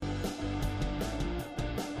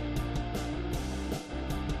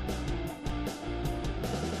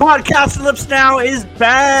Podcast Lips Now is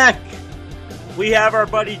back. We have our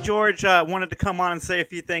buddy George wanted to come on and say a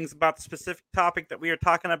few things about the specific topic that we are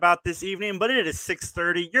talking about this evening, but it is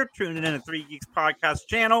 6:30. You're tuning in to Three Geeks Podcast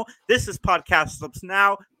channel. This is Podcast Lips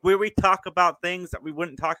Now, where we talk about things that we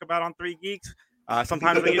wouldn't talk about on Three Geeks.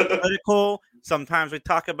 Sometimes we get political. Sometimes we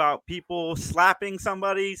talk about people slapping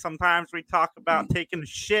somebody. Sometimes we talk about taking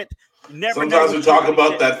shit. Sometimes we talk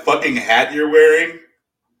about that fucking hat you're wearing.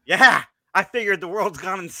 Yeah, I figured the world's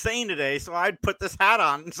gone insane today, so I'd put this hat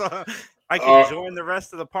on so I can join the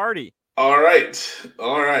rest of the party. All right.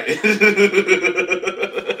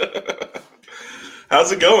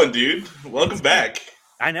 How's it going, dude? Welcome back.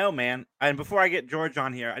 I know, man. And before I get George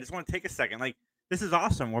on here, I just want to take a second. This is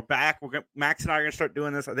awesome. We're back. Max and I are going to start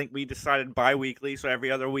doing this. I think we decided bi-weekly, so every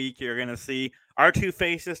other week you're going to see our two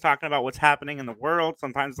faces talking about what's happening in the world.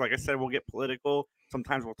 Sometimes, like I said, we'll get political.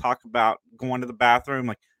 Sometimes we'll talk about going to the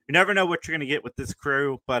bathroom. You never know what you're going to get with this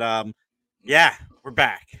crew, but yeah, we're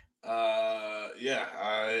back.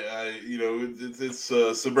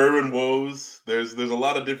 It's suburban woes. There's a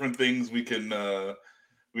lot of different things we can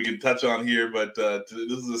touch on here, but this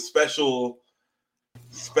is a special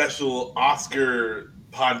Oscar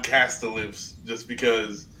podcast lips just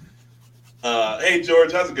because. Hey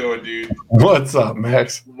George, how's it going, dude? What's up,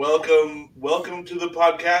 Max? Welcome to the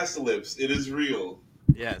podcast lips. It is real.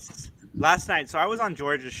 Yes. Last night, so I was on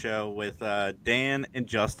George's show with Dan and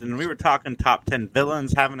Justin, and we were talking top 10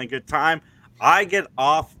 villains, having a good time. I get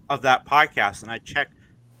off of that podcast, and I check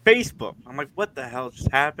Facebook. I'm like, what the hell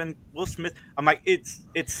just happened? Will Smith. I'm like, it's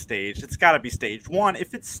staged. It's got to be staged. One,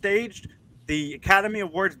 if it's staged, the Academy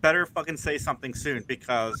Awards better fucking say something soon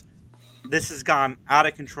because this has gone out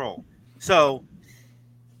of control. So,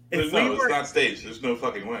 it's not staged. There's no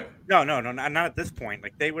fucking way. No, not at this point.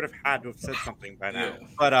 They would have had to have said something by now. Yeah.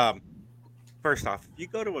 But first off, if you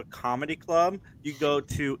go to a comedy club, you go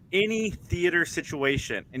to any theater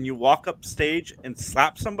situation, and you walk up stage and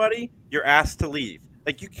slap somebody, you're asked to leave.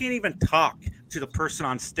 You can't even talk to the person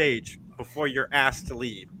on stage before you're asked to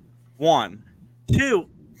leave. One. Two,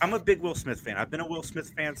 I'm a big Will Smith fan. I've been a Will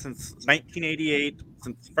Smith fan since 1988,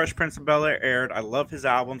 since Fresh Prince of Bel-Air aired. I love his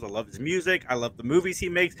albums. I love his music. I love the movies he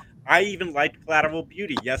makes. I even liked Collateral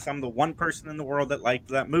Beauty. Yes, I'm the one person in the world that liked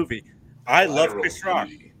that movie. I love Chris Rock.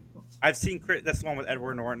 I've seen Chris. That's the one with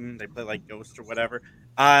Edward Norton. They play Ghost or whatever.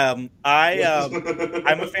 I'm a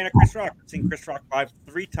fan of Chris Rock. I've seen Chris Rock live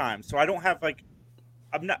 3 times. So I don't have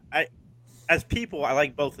as people, I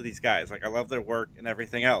like both of these guys. I love their work and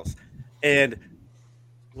everything else. And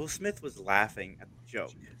Will Smith was laughing at the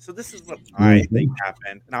joke. So this is what I think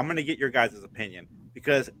happened. And I'm going to get your guys' opinion.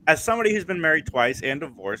 Because as somebody who's been married twice and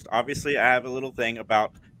divorced, obviously I have a little thing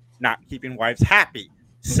about not keeping wives happy.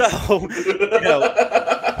 So,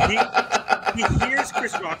 he hears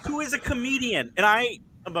Chris Rock, who is a comedian. And I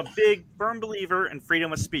am a big, firm believer in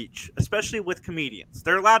freedom of speech, especially with comedians.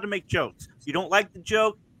 They're allowed to make jokes. You don't like the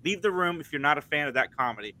joke, leave the room if you're not a fan of that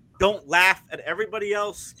comedy. Don't laugh at everybody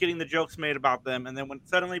else getting the jokes made about them. And then when it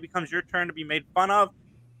suddenly becomes your turn to be made fun of,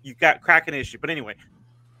 you've got cracking issue. But anyway,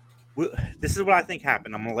 this is what I think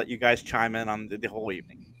happened. I'm going to let you guys chime in on the whole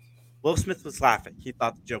evening. Will Smith was laughing. He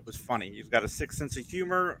thought the joke was funny. He's got a sick sense of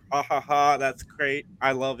humor. Ha ha ha. That's great.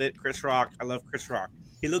 I love it. Chris Rock. I love Chris Rock.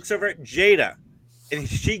 He looks over at Jada, and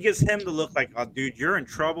she gives him the look like, oh, dude, you're in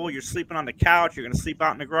trouble. You're sleeping on the couch. You're going to sleep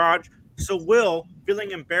out in the garage. So Will, feeling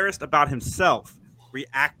embarrassed about himself,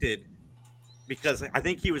 reacted because I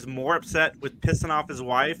think he was more upset with pissing off his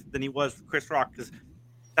wife than he was with Chris Rock because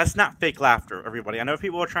that's not fake laughter, everybody. I know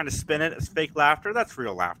people are trying to spin it as fake laughter. That's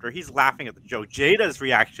real laughter. He's laughing at the joke. Jada's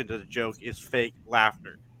reaction to the joke is fake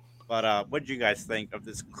laughter. But what did you guys think of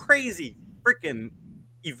this crazy freaking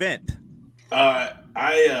event?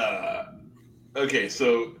 Okay,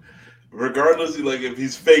 so regardless of if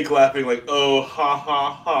he's fake laughing, oh ha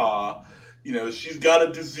ha ha, she's got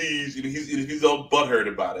a disease, and he's all butthurt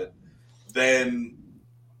about it, then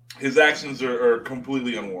his actions are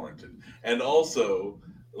completely unwarranted. And also,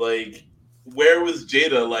 where was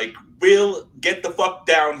Jada? Will, get the fuck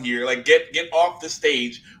down here. Get off the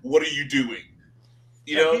stage. What are you doing?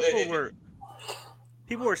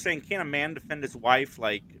 People were saying, can't a man defend his wife?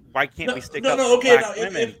 Why can't we stick up for black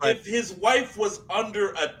women? If his wife was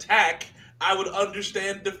under attack, I would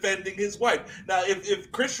understand defending his wife. Now,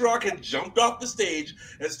 if Chris Rock had jumped off the stage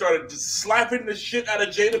and started just slapping the shit out of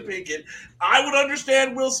Jada Pinkett, I would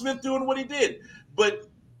understand Will Smith doing what he did. But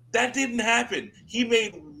that didn't happen. He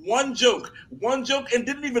made one joke, and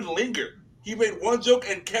didn't even linger. He made one joke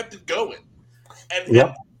and kept it going.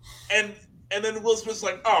 And then Will Smith's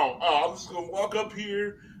like, I'm just going to walk up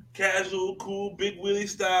here, casual, cool, Big Willie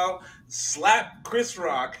style, slap Chris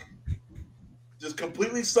Rock, just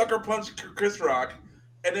completely sucker punch Chris Rock,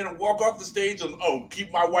 and then walk off the stage and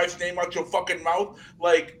keep my wife's name out your fucking mouth.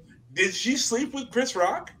 Like, did she sleep with Chris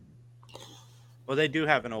Rock? Well, they do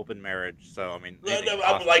have an open marriage, so I mean,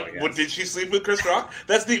 I'm like, did she sleep with Chris Rock?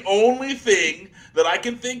 That's the only thing that I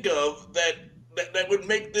can think of that would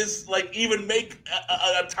make this like even make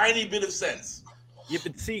a tiny bit of sense. Yeah,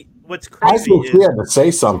 but see, what's I crazy think is she had to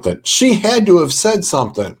say something. She had to have said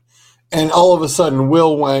something. And all of a sudden,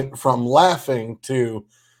 Will went from laughing to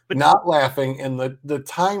not laughing, and the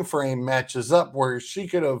time frame matches up where she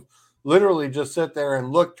could have literally just sit there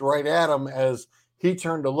and looked right at him as he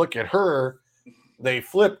turned to look at her. They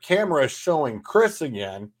flipped cameras showing Chris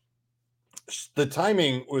again. The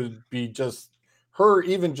timing would be just her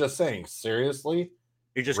even just saying, seriously?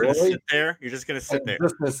 you're just Really? gonna sit there. You're just gonna sit there.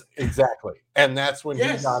 Exactly. And that's when he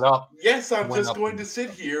got up. Yes, I'm went just up going and- to sit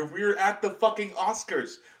here. We're at the fucking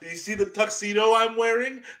Oscars. Do you see the tuxedo I'm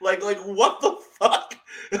wearing? Like what the fuck?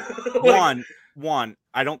 Like, One,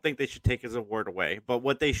 I don't think they should take his award away. But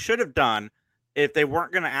what they should have done, if they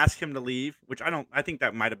weren't going to ask him to leave, which I think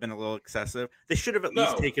that might have been a little excessive. They should have at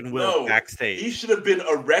least taken Will backstage. He should have been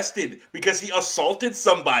arrested because he assaulted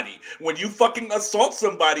somebody. When you fucking assault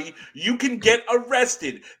somebody, you can get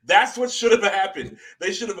arrested. That's what should have happened.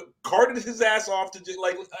 They should have carted his ass off to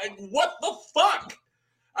like what the fuck?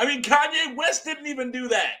 I mean, Kanye West didn't even do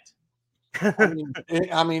that.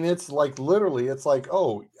 I mean, it's like literally, it's like,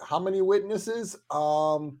 oh, how many witnesses?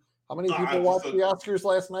 How many people watched the Oscars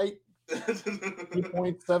last night?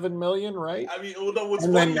 2.7 million, right? I mean, what's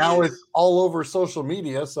and then now it's all over social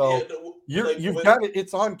media, so you've got it.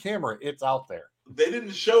 It's on camera. It's out there. They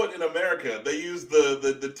didn't show it in America. They used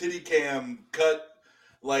the titty cam cut.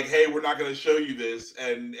 Like, hey, we're not going to show you this,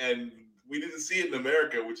 and we didn't see it in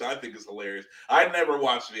America, which I think is hilarious. I never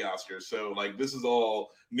watched the Oscars, so like this is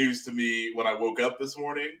all news to me when I woke up this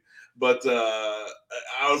morning. But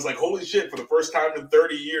I was like, holy shit, for the first time in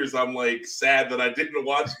 30 years, I'm like sad that I didn't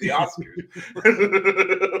watch the Oscars.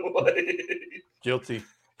 Guilty.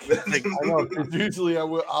 I know, because usually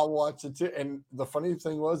I'll watch it too. And the funny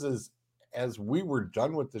thing is as we were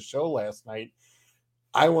done with the show last night,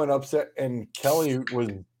 I went upset and Kelly was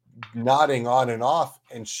nodding on and off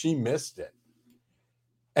and she missed it.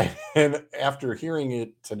 And after hearing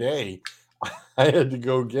it today, I had to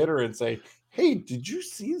go get her and say, hey, did you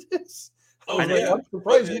see this? I'm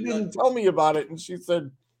surprised you didn't tell me about it. And she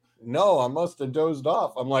said, no, I must have dozed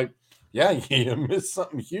off. I'm like, yeah, you missed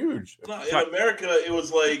something huge. No, in America, it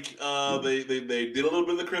was like they did a little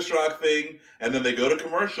bit of the Chris Rock thing, and then they go to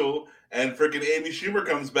commercial, and freaking Amy Schumer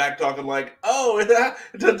comes back talking like, "Oh,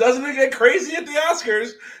 doesn't it get crazy at the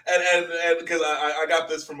Oscars?" And because I got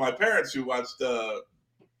this from my parents who watched the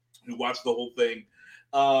whole thing,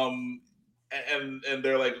 and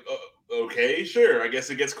they're like, "Okay, sure, I guess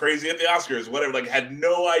it gets crazy at the Oscars, whatever." Like, had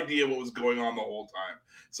no idea what was going on the whole time.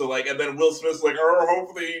 So like, and then Will Smith's like, "Oh,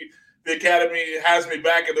 hopefully the Academy has me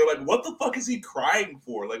back," and they're like, "What the fuck is he crying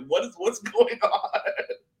for? Like, what's going on?"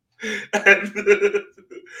 And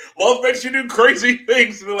love makes you do crazy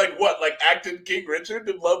things. And they're like, "What? Like acting King Richard?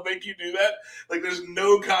 Did love make you do that?" Like, there's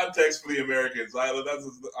no context for the Americans. I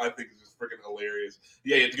think it's just freaking hilarious.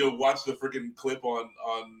 Yeah, you have to go watch the freaking clip on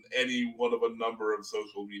any one of a number of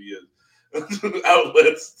social media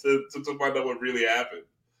outlets to find out what really happened.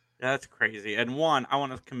 That's crazy. And one, I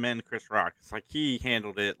want to commend Chris Rock. It's like he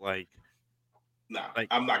handled it like. Nah, like,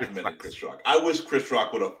 I'm not commending Chris Rock. I wish Chris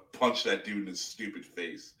Rock would have punched that dude in his stupid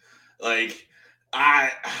face. Like,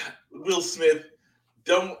 Will Smith,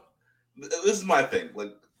 don't. This is my thing.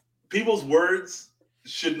 Like, people's words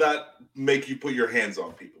should not make you put your hands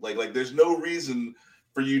on people. Like there's no reason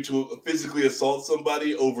for you to physically assault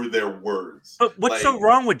somebody over their words. But what's so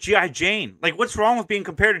wrong with G.I. Jane? Like, what's wrong with being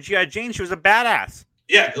compared to G.I. Jane? She was a badass.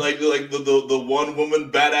 Yeah, like the one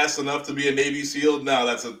woman badass enough to be a Navy SEAL. No,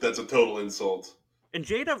 that's a total insult. And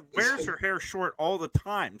Jada wears her hair short all the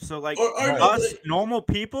time, so like us normal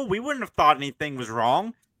people, we wouldn't have thought anything was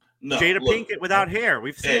wrong. No, Jada Pinkett without hair,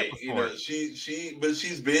 we've seen it before. You know, but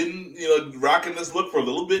she's been rocking this look for a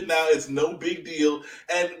little bit now. It's no big deal.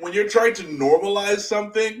 And when you're trying to normalize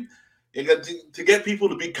something, you got to get people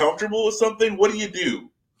to be comfortable with something. What do?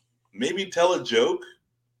 Maybe tell a joke.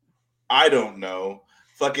 I don't know.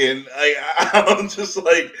 Fucking, I'm just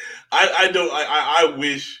like, I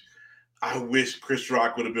wish Chris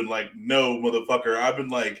Rock would have been like, no, motherfucker, I've been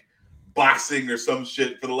like boxing or some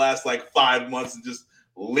shit for the last like 5 months and just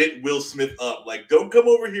lit Will Smith up. Like, don't come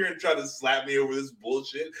over here and try to slap me over this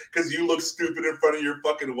bullshit because you look stupid in front of your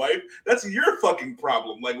fucking wife. That's your fucking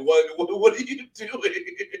problem. Like, what are you doing?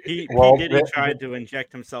 He Well, tried to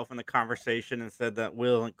inject himself in the conversation and said that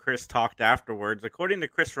Will and Chris talked afterwards. According to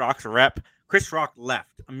Chris Rock's rep, Chris Rock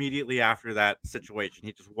left immediately after that situation.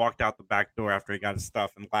 He just walked out the back door after he got his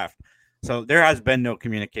stuff and left. So there has been no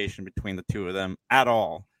communication between the two of them at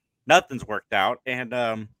all. Nothing's worked out, and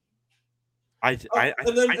then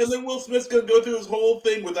Will Smith's gonna go through his whole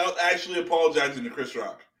thing without actually apologizing to Chris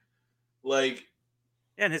Rock. Like,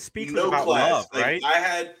 and his speech was about love, like, right?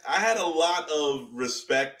 I had a lot of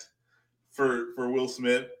respect for Will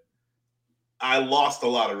Smith. I lost a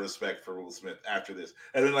lot of respect for Will Smith after this,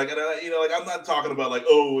 and then I'm not talking about like,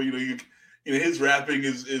 oh, his rapping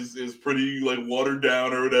is pretty like watered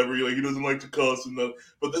down or whatever. Like, he doesn't like to cuss and stuff.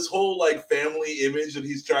 But this whole like family image that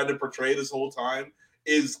he's tried to portray this whole time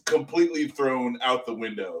is completely thrown out the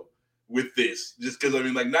window with this. Just because, I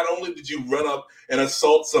mean, like, not only did you run up and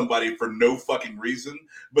assault somebody for no fucking reason,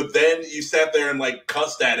 but then you sat there and like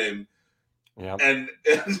cussed at him. Yeah. And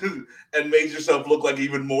made yourself look like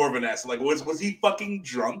even more of an ass. Like, was he fucking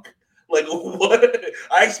drunk? Like, what?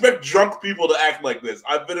 I expect drunk people to act like this.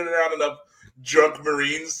 I've been around enough drunk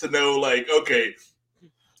Marines to know, like, okay,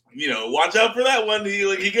 watch out for that one.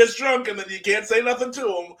 He gets drunk and then you can't say nothing to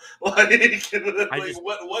him. What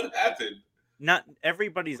happened? Not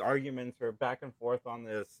everybody's arguments are back and forth on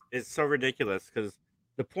this is so ridiculous because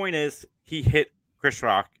the point is he hit Chris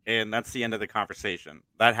Rock and that's the end of the conversation.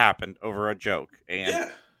 That happened over a joke,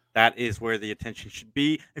 and that is where the attention should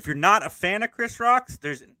be. If you're not a fan of Chris Rock's,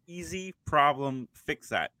 there's an easy problem. Fix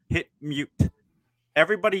that. Hit mute.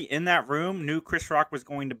 Everybody in that room knew Chris Rock was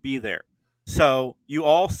going to be there. So you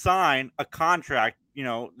all sign a contract,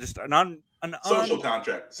 just an social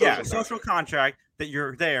contract. Social contract that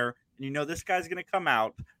you're there and this guy's going to come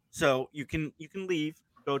out. So you can leave,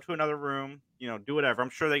 go to another room, do whatever. I'm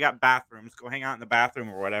sure they got bathrooms. Go hang out in the bathroom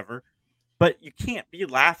or whatever. But you can't be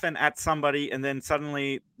laughing at somebody and then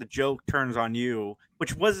suddenly the joke turns on you,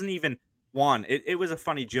 which wasn't even one. It was a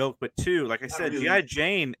funny joke, but two, like I said, G.I.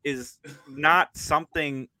 Jane is not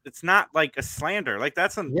something. It's not like a slander. Like,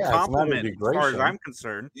 that's a compliment as far as I'm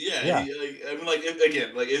concerned. Yeah.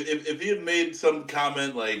 If he had made some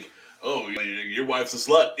comment like, "Oh, your wife's a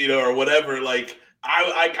slut," or whatever, like,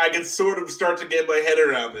 I can sort of start to get my head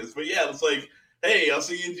around this. But yeah, it's like, hey, I'll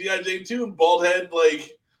see you in G.I. Jane 2, and bald head,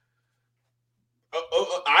 like.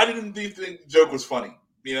 I didn't think the joke was funny.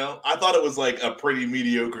 I thought it was like a pretty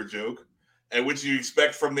mediocre joke, and which you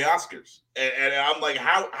expect from the Oscars. And I'm like,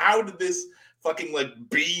 how did this fucking like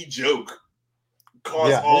B joke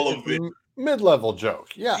cause all of it? Mid-level joke.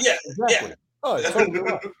 Yeah, exactly. Yeah. Oh, it's totally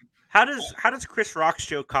right. How does Chris Rock's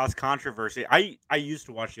show cause controversy? I used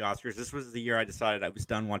to watch the Oscars. This was the year I decided I was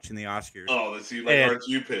done watching the Oscars. Oh, let's see. Like, aren't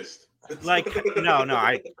you pissed? Like, no,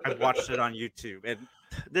 I watched it on YouTube, and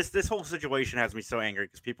this whole situation has me so angry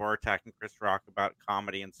because people are attacking Chris Rock about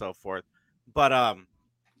comedy and so forth. But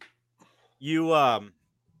you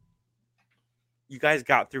guys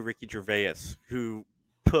got through Ricky Gervais, who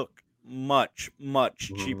took much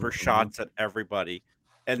cheaper shots at everybody,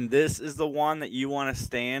 and this is the one that you want to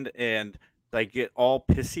stand and like get all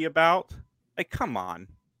pissy about. Like, come on.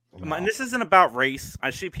 And this isn't about race. I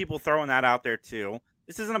see people throwing that out there too.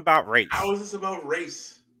 This isn't about race. How is this about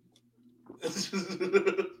race?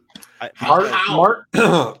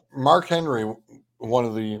 Mark Henry, one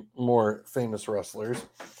of the more famous wrestlers,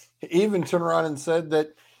 even turned around and said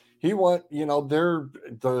that he they're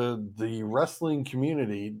the wrestling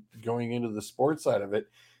community going into the sports side of it.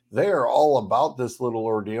 They are all about this little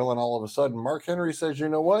ordeal, and all of a sudden, Mark Henry says, "You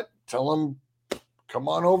know what? Tell him, come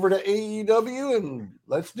on over to AEW and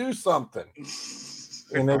let's do something."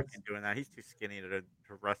 And not doing that. He's too skinny to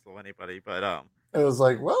wrestle anybody. But it was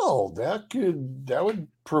like, well, that would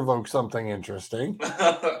provoke something interesting.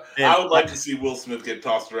 I would like to see Will Smith get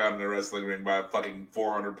tossed around in a wrestling ring by a fucking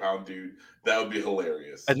 400-pound dude. That would be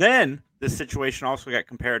hilarious. And then this situation also got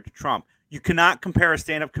compared to Trump. You cannot compare a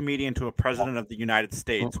stand-up comedian to a president of the United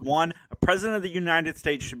States. One, a president of the United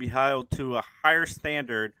States should be held to a higher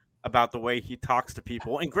standard about the way he talks to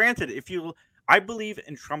people. And granted, I believe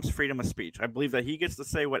in Trump's freedom of speech. I believe that he gets to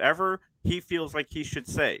say whatever he feels like he should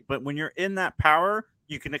say. But when you're in that power,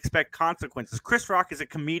 you can expect consequences. Chris Rock is a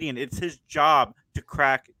comedian. It's his job to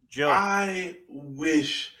crack jokes. I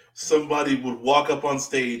wish somebody would walk up on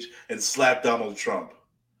stage and slap Donald Trump.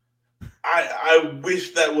 I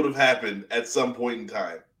wish that would have happened at some point in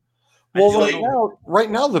time. Well, right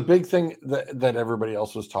now, the big thing that everybody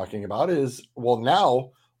else was talking about is,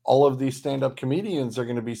 now all of these stand-up comedians are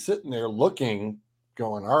going to be sitting there going,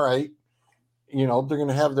 all right, you know, they're going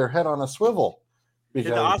to have their head on a swivel. Did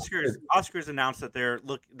the Oscars announced that they're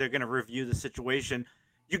going to review the situation.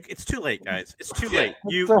 It's too late, guys. It's too late.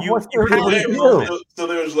 You have to do. So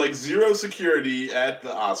there was like zero security at the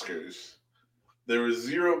Oscars. There was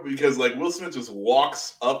zero because like Will Smith just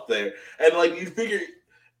walks up there, and like you figure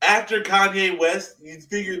after Kanye West, you'd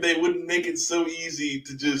figure they wouldn't make it so easy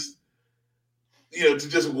to just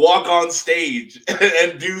walk on stage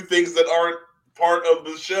and do things that aren't part of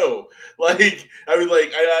the show. Like, I mean,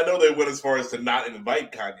 like I know they went as far as to not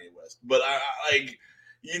invite Kanye West, but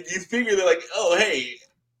you figure they're like, oh hey,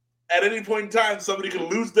 at any point in time, somebody could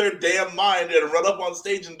lose their damn mind and run up on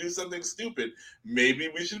stage and do something stupid. Maybe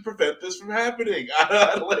we should prevent this from happening.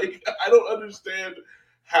 I don't understand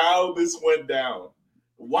how this went down.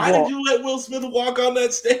 Why did you let Will Smith walk on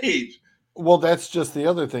that stage? Well, that's just the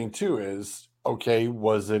other thing too. Is okay,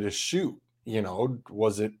 was it a shoot? You know,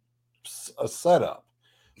 was it a setup?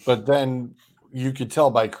 But then you could tell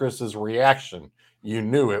by Chris's reaction, you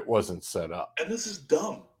knew it wasn't set up. And this is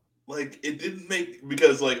dumb. Like, it didn't make,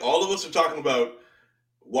 because like all of us are talking about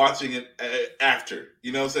watching it after,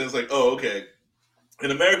 you know what I'm saying? It's like, oh, okay.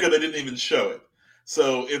 In America, they didn't even show it.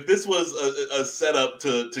 So if this was a setup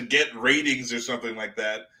to get ratings or something like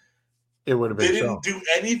that, it would have been. They didn't do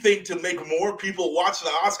anything to make more people watch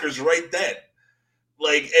the Oscars right then.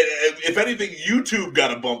 Like, if anything, YouTube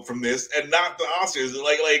got a bump from this, and not the Oscars.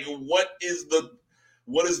 Like, what is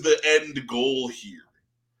the end goal here?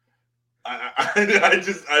 I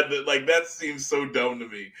just like, that seems so dumb to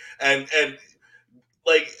me. And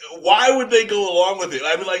like, why would they go along with it?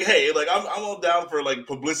 I mean, like, hey, like I'm all down for like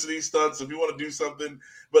publicity stunts if you want to do something.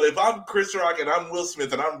 But if I'm Chris Rock and I'm Will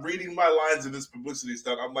Smith and I'm reading my lines in this publicity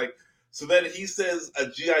stunt, I'm like, so then he says a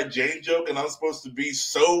G.I. Jane joke and I'm supposed to be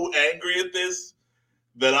so angry at this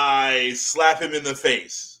that I slap him in the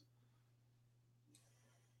face.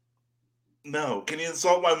 No, can you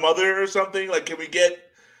insult my mother or something? Like, can we get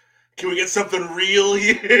something real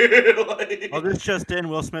here? Like, oh, this just in: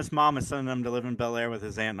 Will Smith's mom is sending him to live in Bel Air with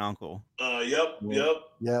his aunt and uncle. Yep.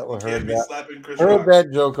 Yeah, well, heard that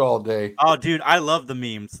joke all day. Oh, dude, I love the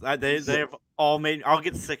memes. They've all made. I'll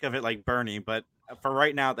get sick of it like Bernie, but for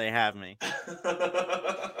right now, they have me.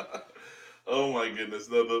 Oh my goodness,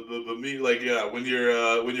 the meme, like, yeah, when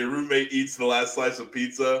your roommate eats the last slice of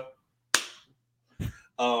pizza.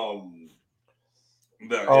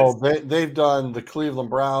 No, they've done the Cleveland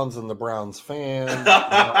Browns and the Browns fans.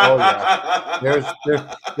 Oh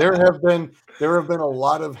yeah, there have been a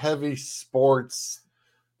lot of heavy sports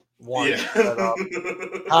ones. Yeah.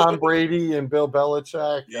 Tom Brady and Bill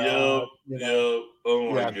Belichick. Yep.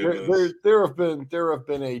 Oh my goodness. There have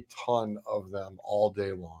been a ton of them all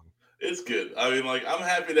day long. It's good. I mean, like, I'm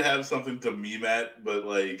happy to have something to meme at, but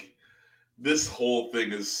like, this whole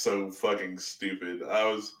thing is so fucking stupid. I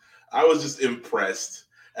was just impressed,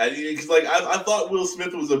 because like I thought Will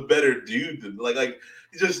Smith was a better dude than like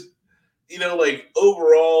just, you know, like,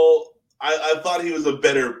 overall I thought he was a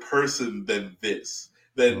better person than this.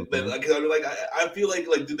 Than like, I mean, like, I feel like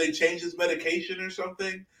did they change his medication or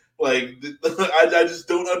something? Like, I just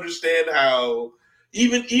don't understand how.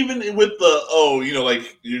 Even with the, you know,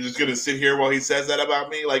 like, you're just gonna sit here while he says that about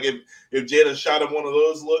me. Like, if Jada shot him one of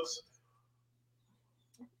those looks,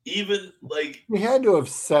 even like, he had to have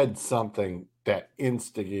said something that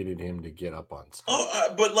instigated him to get up on stage.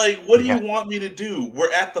 Oh, but like, what do you want me to do?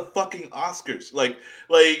 We're at the fucking Oscars. Like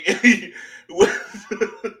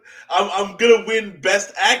I'm gonna win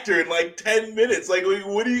Best Actor in like 10 minutes. Like,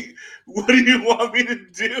 what do you want me to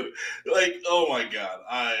do? Like, oh my god,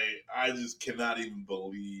 I just cannot even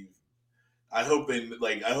believe. I hope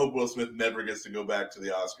Will Smith never gets to go back to the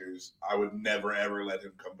Oscars. I would never ever let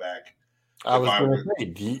him come back. I was going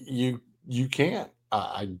to say, you can't.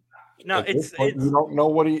 No, it's you don't know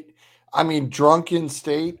what he. I mean, drunken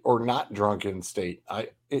state or not drunken state.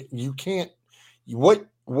 You can't.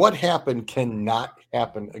 What happened cannot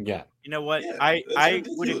happen again. You know what? Yeah, I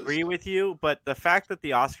would agree with you, but the fact that the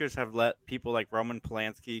Oscars have let people like Roman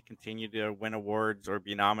Polanski continue to win awards or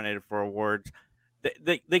be nominated for awards,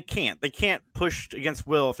 they can't push against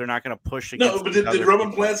Will if they're not going to push against. No, but did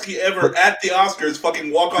Roman Polanski ever at the Oscars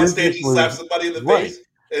fucking walk on stage and slap somebody in the face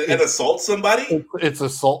and assault somebody? It's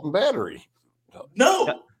assault and battery.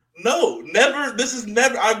 No, never. This is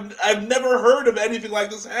never. I've never heard of anything like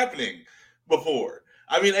this happening before.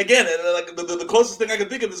 I mean, again, like the closest thing I can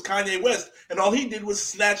think of is Kanye West, and all he did was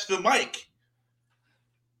snatch the mic.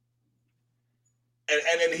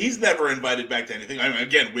 And he's never invited back to anything. I mean,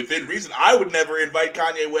 again, within reason, I would never invite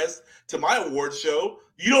Kanye West to my award show.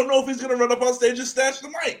 You don't know if he's going to run up on stage and snatch the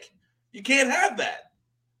mic. You can't have that.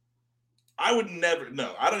 I would never.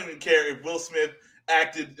 No, I don't even care if Will Smith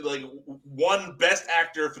acted like won Best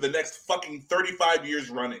Actor for the next fucking 35 years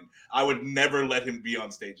running, I would never let him be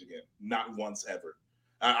on stage again. Not once ever.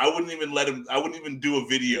 I wouldn't even let him. I wouldn't even do a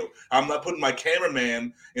video. I'm not putting my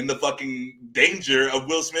cameraman in the fucking danger of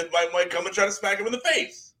Will Smith might come and try to smack him in the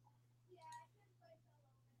face.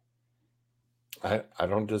 I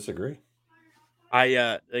don't disagree.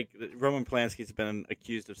 Like Roman Polanski's been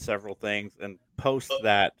accused of several things, and post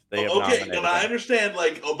that they have okay, nominated but I him. understand.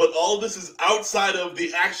 Like, but all this is outside of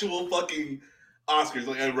the actual fucking Oscars.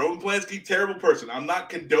 Like, Roman Polanski, terrible person. I'm not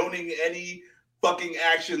condoning any fucking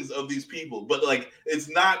actions of these people, but like, it's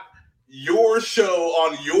not your show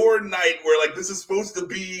on your night where like this is supposed to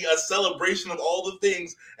be a celebration of all the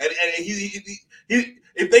things, and he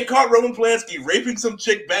if they caught Roman Polanski raping some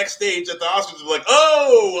chick backstage at the Oscars, they're like,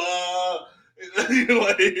 oh,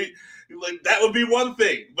 like that would be one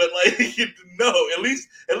thing, but like no, at least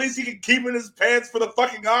he can keep in his pants for the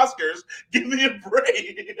fucking Oscars. Give me a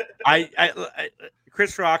break.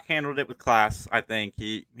 Chris Rock handled it with class. I think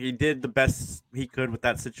he did the best he could with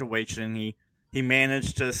that situation. He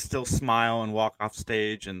managed to still smile and walk off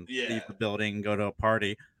stage and leave the building and go to a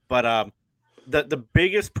party. But the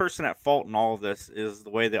biggest person at fault in all of this is the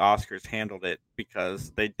way the Oscars handled it,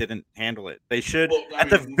 because they didn't handle it. They should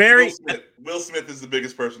Will Smith is the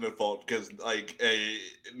biggest person at fault because like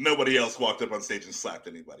nobody else walked up on stage and slapped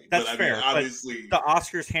anybody. That's but, fair. I mean, obviously, the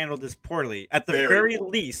Oscars handled this poorly. At the very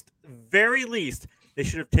least, they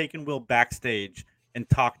should have taken Will backstage and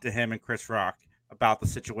talked to him and Chris Rock about the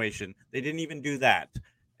situation. They didn't even do that,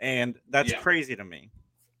 and that's crazy to me.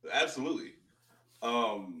 Absolutely.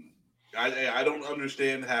 I don't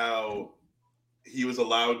understand how he was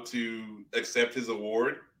allowed to accept his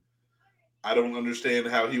award. I don't understand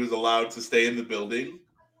how he was allowed to stay in the building.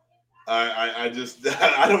 I just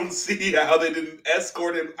I don't see how they didn't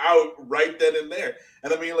escort him out right then and there.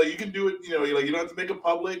 And I mean, like, you can do it, you know, like, you don't have to make it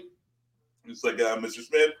public. It's like, Mr.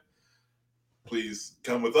 Smith, please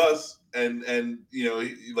come with us. And you know,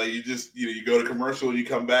 like, you just, you know, you go to commercial and you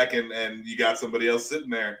come back and you got somebody else sitting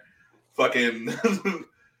there. Fucking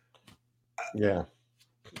yeah.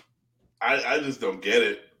 I just don't get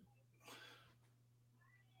it.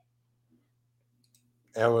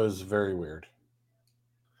 That was very weird.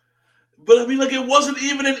 But I mean, like, it wasn't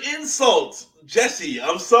even an insult, Jesse.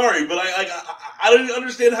 I'm sorry, but I don't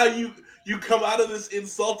understand how you come out of this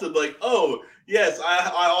insulted. Like, oh yes,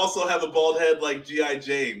 I also have a bald head like G.I.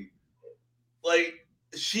 Jane. Like,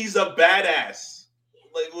 she's a badass.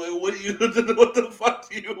 Like, what the fuck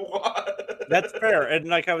do you want? That's fair. And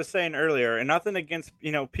like I was saying earlier, and nothing against,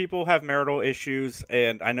 you know, people have marital issues,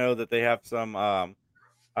 and I know that they have some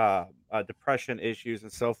depression issues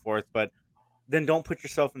and so forth, but then don't put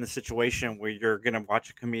yourself in the situation where you're going to watch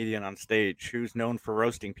a comedian on stage who's known for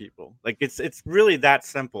roasting people. Like, it's really that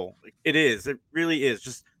simple. It is. It really is.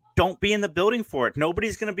 Just don't be in the building for it.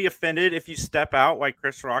 Nobody's going to be offended if you step out while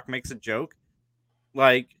Chris Rock makes a joke.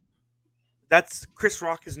 Like, that's Chris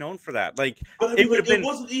Rock is known for that. Like, but I mean,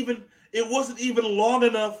 it wasn't even long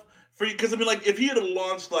enough for you, because I mean, like, if he had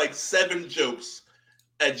launched like 7 jokes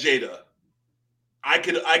at Jada, I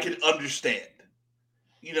could understand.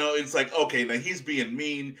 You know, it's like, okay, now he's being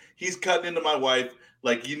mean. He's cutting into my wife.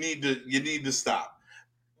 Like, you need to stop.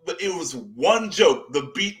 But it was one joke.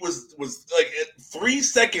 The beat was like 3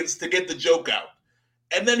 seconds to get the joke out,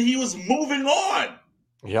 and then he was moving on.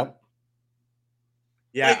 Yep.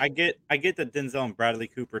 Yeah, like, I get that Denzel and Bradley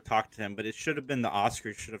Cooper talked to him, but it should have been the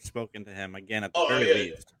Oscars should have spoken to him again at the very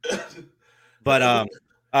least. But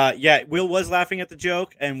Will was laughing at the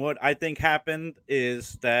joke, and what I think happened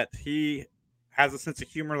is that he has a sense of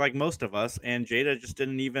humor like most of us, and Jada just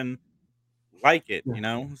didn't even like it, you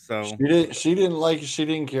know? So she didn't like it, she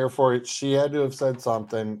didn't care for it. She had to have said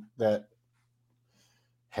something that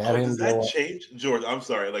had him. Does that change, George? I'm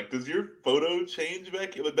sorry. Like, does your photo change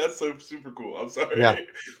back? Like, that's so super cool. I'm sorry. Yeah.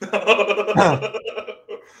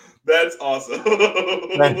 That's awesome.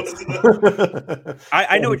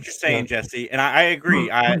 I know what you're saying, Jesse, and I agree.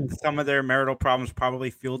 Some of their marital problems probably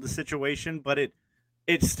fueled the situation, but it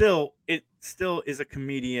still is a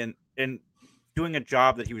comedian and doing a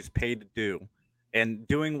job that he was paid to do, and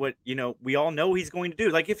doing what, you know, we all know he's going to do.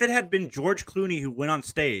 Like, if it had been George Clooney who went on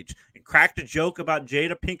stage and cracked a joke about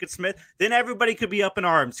Jada Pinkett Smith, then everybody could be up in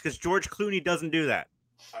arms, because George Clooney doesn't do that.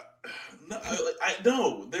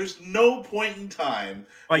 No, there's no point in time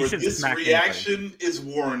where this reaction is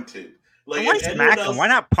warranted. Like, why smack him? Why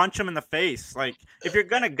not punch him in the face? Like, if you're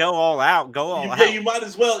gonna go all out, go all out. Yeah, you might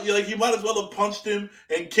as well. You might as well have punched him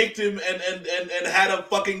and kicked him and had a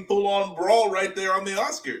fucking full on brawl right there on the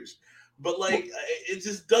Oscars. But like, it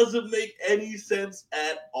just doesn't make any sense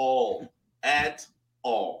at all. At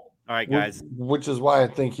all. All right, guys. Which is why I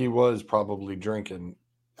think he was probably drinking.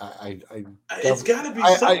 It's got to be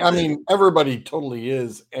something. I mean, everybody totally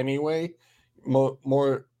is anyway.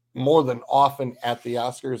 More than often at the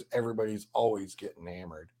Oscars, everybody's always getting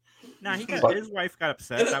hammered. No, his wife got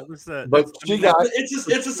upset. That was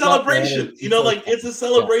it's a celebration. You know, like it's a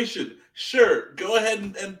celebration. Yeah. Sure, go ahead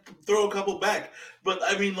and throw a couple back. But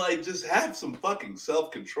I mean, like, just have some fucking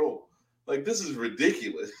self-control. Like, this is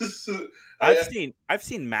ridiculous. I've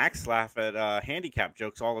seen Max laugh at handicap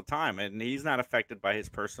jokes all the time, and he's not affected by his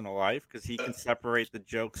personal life because he can separate the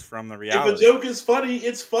jokes from the reality. If a joke is funny,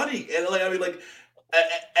 it's funny, and like I mean, like.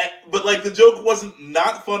 But like the joke wasn't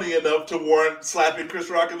not funny enough to warrant slapping Chris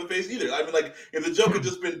Rock in the face either. I mean, like if the joke had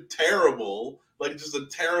just been terrible, like just a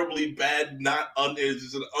terribly bad, it's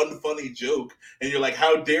just an unfunny joke, and you're like,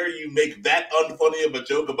 how dare you make that unfunny of a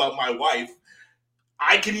joke about my wife?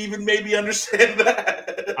 I can even maybe understand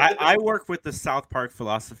that. I work with the South Park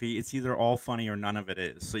philosophy. It's either all funny or none of it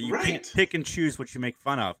is. So you can't pick and choose what you make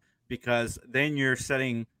fun of, because then you're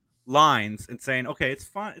setting lines and saying, okay, it's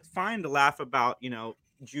fine to laugh about,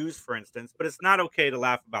 Jews, for instance, but it's not okay to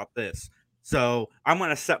laugh about this. So I'm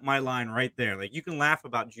going to set my line right there. Like, you can laugh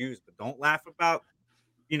about Jews, but don't laugh about,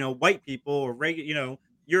 white people or regular,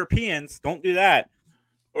 Europeans. Don't do that.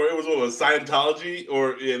 Or it was Scientology,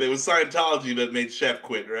 it was Scientology that made Chef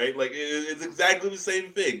quit, right? Like, it's exactly the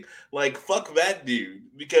same thing. Like, fuck that dude,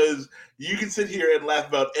 because you can sit here and laugh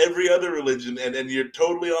about every other religion and you're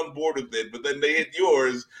totally on board with it, but then they hit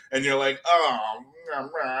yours and you're like, oh,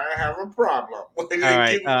 I have a problem. All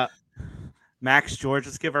right, Max, George,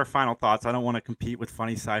 let's give our final thoughts. I don't want to compete with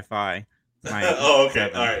funny sci-fi. Oh, okay.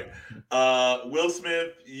 All right. Will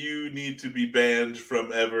Smith, you need to be banned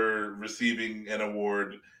from ever receiving an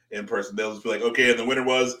award in person. They'll just be like, okay, and the winner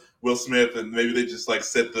was Will Smith, and maybe they just like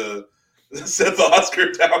set the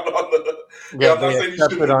Oscar down on the. Yeah, they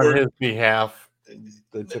accept it on his behalf.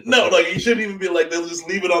 No, like you shouldn't even be like. They'll just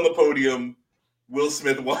leave it on the podium. Will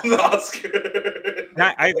Smith won the Oscar.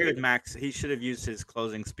 I agree with Max. He should have used his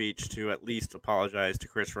closing speech to at least apologize to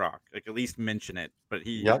Chris Rock, like at least mention it. But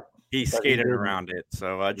he skated around it.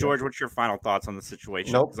 So, George, what's your final thoughts on the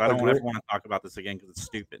situation? Because I don't ever want to talk about this again because it's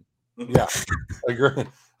stupid. Yeah,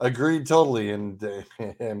 agreed totally. And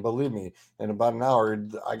believe me, in about an hour,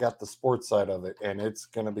 I got the sports side of it, and it's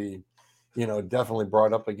going to be, definitely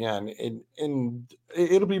brought up again. And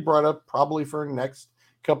it'll be brought up probably for the next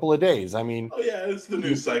couple of days. I mean, it's the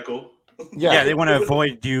news cycle. Yeah, they want to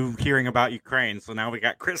avoid you hearing about Ukraine, so now we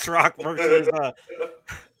got Chris Rock versus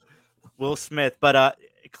Will Smith. But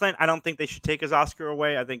Clint, I don't think they should take his Oscar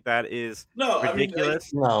away. I think that is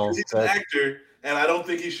ridiculous. He's an actor, and I don't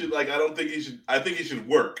think he should. Like, I think he should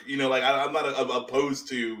work. I'm not opposed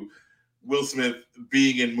to Will Smith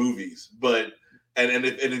being in movies, but and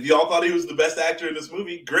if y'all thought he was the best actor in this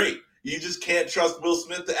movie, great. You just can't trust Will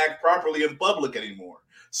Smith to act properly in public anymore.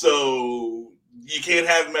 So you can't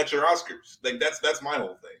have him at your Oscars. Like that's my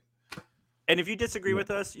whole thing. And if you disagree with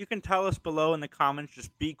us, you can tell us below in the comments.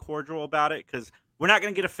 Just be cordial about it, because we're not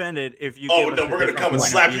going to get offended if you. We're going to come and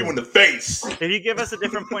slap you in the face if you give us a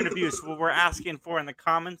different point of view. So what we're asking for in the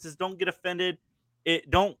comments is don't get offended.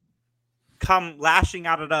 Don't come lashing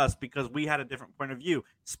out at us because we had a different point of view.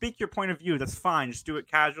 Speak your point of view. That's fine. Just do it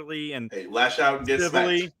casually and lash out and get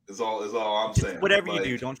slapped. Is all I'm saying. Whatever you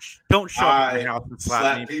do, don't show up in my house and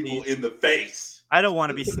slap me, people in the face. I don't want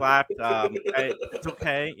to be slapped. It's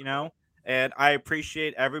okay, And I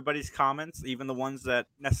appreciate everybody's comments, even the ones that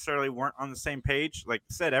necessarily weren't on the same page. Like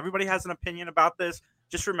I said, everybody has an opinion about this.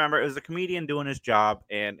 Just remember, it was a comedian doing his job,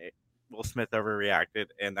 and Will Smith overreacted,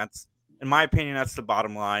 and that's, in my opinion, that's the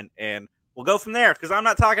bottom line. And we'll go from there, because I'm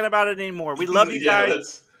not talking about it anymore. We love you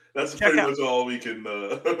guys. That's pretty much all we can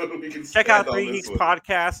check out 3 Geeks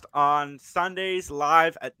Podcast on Sundays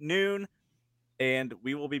live at noon. And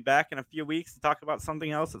we will be back in a few weeks to talk about something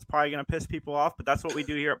else that's probably going to piss people off. But that's what we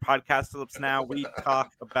do here at Podcastalypse Now. We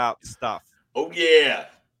talk about stuff. Oh, yeah.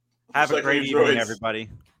 Have a great evening, everybody.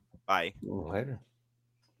 Bye. Later.